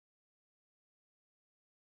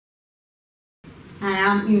Hi,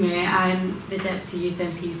 I'm Ummaih. I'm the Deputy Youth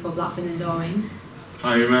MP for Blackburn and Doreen.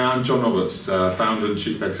 Hi Ummaih, I'm John Roberts, founder and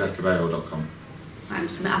chief exec of AO.com. I'm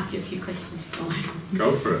just going to ask you a few questions if you don't mind.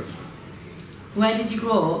 Go for it. Where did you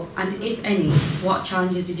grow up, and if any, what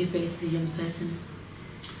challenges did you face as a young person?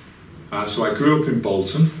 So I grew up in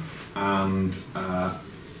Bolton, and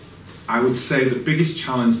I would say the biggest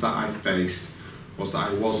challenge that I faced was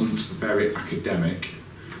that I wasn't very academic,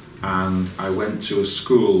 and I went to a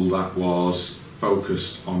school that was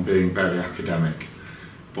focused on being very academic.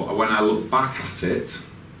 But when I look back at it,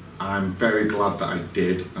 I'm very glad that I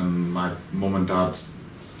did, and my mum and dad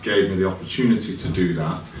gave me the opportunity to do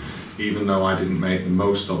that. Even though I didn't make the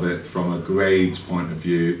most of it from a grades point of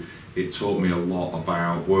view, it taught me a lot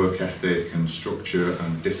about work ethic and structure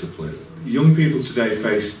and discipline. Young people today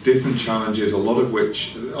face different challenges, a lot of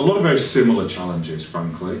very similar challenges,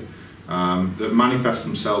 frankly, that manifest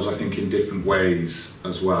themselves, I think, in different ways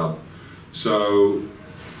as well. So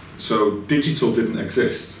digital didn't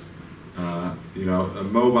exist.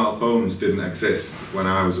 Mobile phones didn't exist when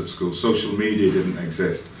I was at school. Social media didn't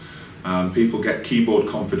exist. People get keyboard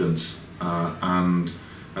confidence, and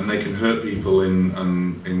they can hurt people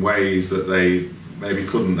in ways that they maybe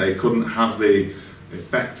couldn't. They couldn't have the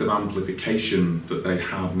effective amplification that they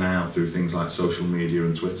have now through things like social media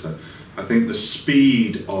and Twitter. I think the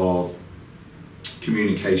speed of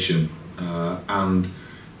communication and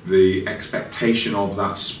the expectation of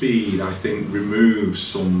that speed, I think, removes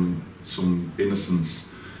some innocence,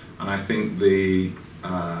 and I think the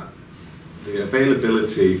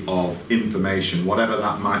availability of information, whatever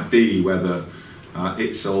that might be, whether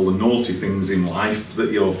it's all the naughty things in life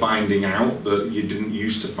that you're finding out that you didn't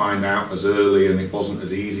used to find out as early, and it wasn't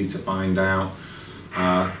as easy to find out.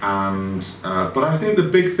 But I think the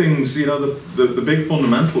big things, the big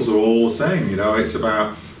fundamentals are all the same. It's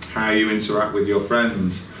about how you interact with your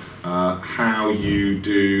friends, how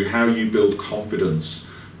you build confidence,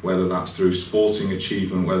 whether that's through sporting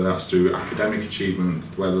achievement, whether that's through academic achievement,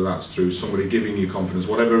 whether that's through somebody giving you confidence,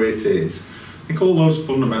 whatever it is. I think all those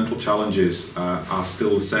fundamental challenges are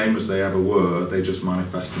still the same as they ever were, they just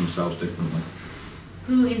manifest themselves differently.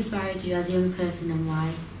 Who inspired you as a young person, and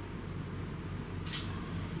why?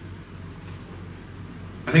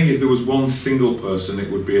 I think if there was one single person,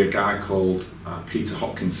 it would be a guy called Peter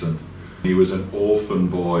Hopkinson. He was an orphan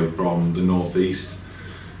boy from the northeast,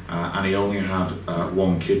 and he only had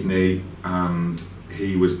one kidney, and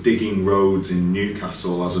he was digging roads in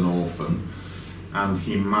Newcastle as an orphan, and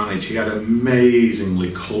he had an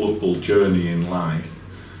amazingly colourful journey in life,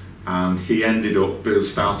 and he ended up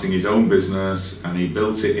starting his own business, and he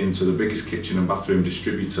built it into the biggest kitchen and bathroom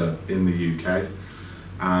distributor in the UK,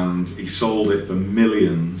 and he sold it for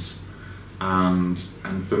millions. And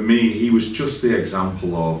for me, he was just the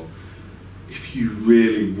example of, if you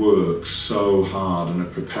really work so hard and are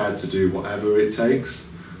prepared to do whatever it takes,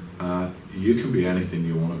 you can be anything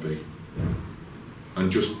you want to be.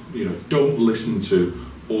 And just, don't listen to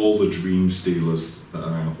all the dream stealers that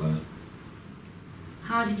are out there.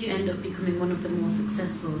 How did you end up becoming one of the most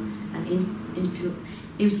successful and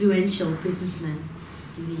influential businessmen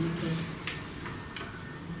in the UK?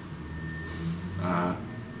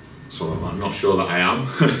 So I'm not sure that I am,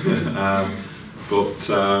 but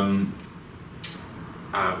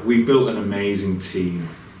we built an amazing team.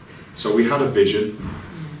 So we had a vision,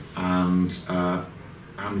 and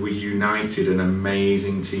we united an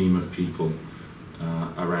amazing team of people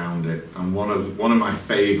around it. And one of my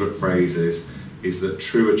favourite phrases is that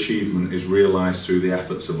true achievement is realised through the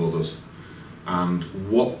efforts of others. And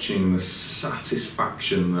watching the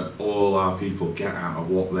satisfaction that all our people get out of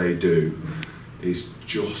what they do is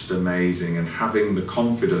just amazing, and having the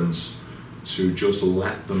confidence to just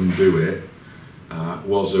let them do it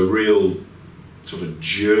was a real sort of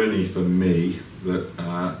journey for me that,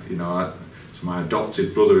 so my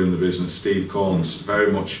adopted brother in the business, Steve Corns,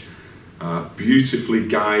 very much beautifully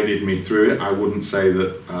guided me through it. I wouldn't say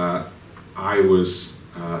that I was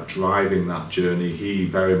driving that journey. He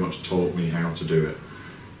very much taught me how to do it.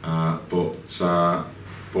 But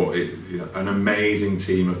an amazing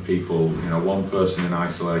team of people. One person in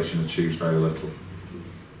isolation achieves very little.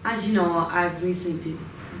 As you know, I've recently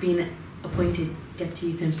been appointed Deputy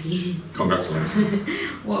Youth MP. Congratulations.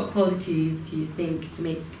 What qualities do you think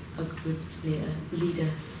make a good leader?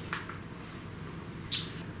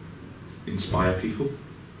 Inspire people.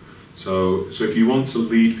 So if you want to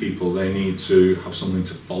lead people, they need to have something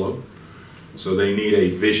to follow. So they need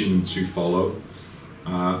a vision to follow.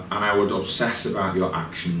 And I would obsess about your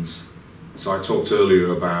actions. So I talked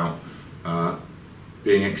earlier about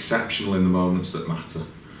being exceptional in the moments that matter.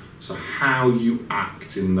 So how you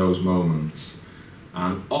act in those moments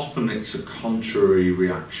And often it's a contrary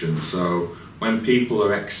reaction. So when people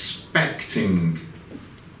are expecting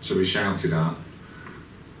to be shouted at,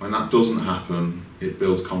 when that doesn't happen, it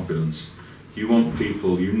builds confidence. You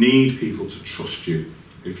need people to trust you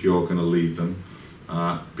if you're going to lead them,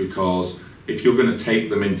 because if you're going to take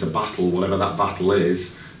them into battle, whatever that battle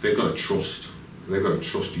is, they've got to trust. They've got to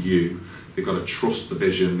trust you. They've got to trust the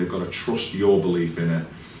vision. They've got to trust your belief in it.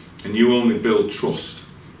 And you only build trust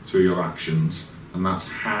through your actions, and that's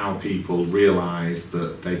how people realise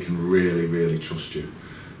that they can really, really trust you.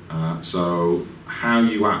 So how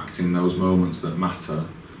you act in those moments that matter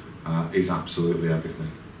is absolutely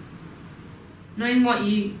everything. Knowing what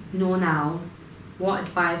you know now, what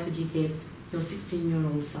advice would you give your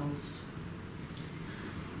 16-year-old self?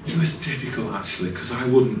 It was difficult actually, because I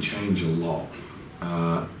wouldn't change a lot.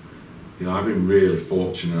 I've been really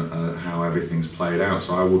fortunate at how everything's played out,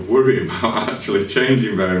 so I would worry about actually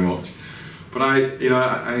changing very much. But I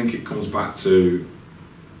think it comes back to,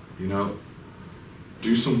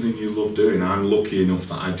 do something you love doing. I'm lucky enough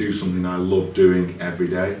that I do something I love doing every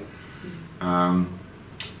day. And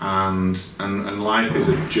life is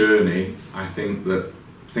a journey. I think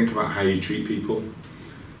about how you treat people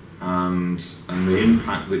and the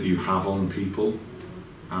impact that you have on people,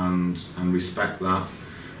 and respect that.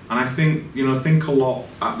 And I think a lot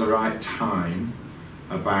at the right time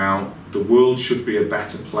about the world should be a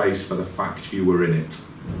better place for the fact you were in it.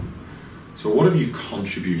 So what have you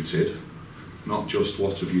contributed, not just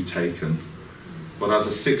what have you taken? But as a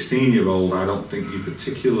 16-year-old, I don't think you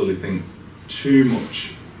particularly think too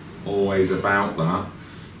much always about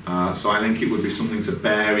that. So I think it would be something to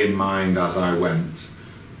bear in mind as I went.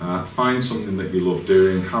 Find something that you love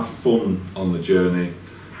doing, have fun on the journey,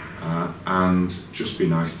 and just be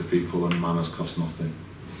nice to people, and manners cost nothing.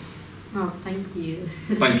 Oh, thank you.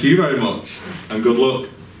 Thank you very much, and good luck.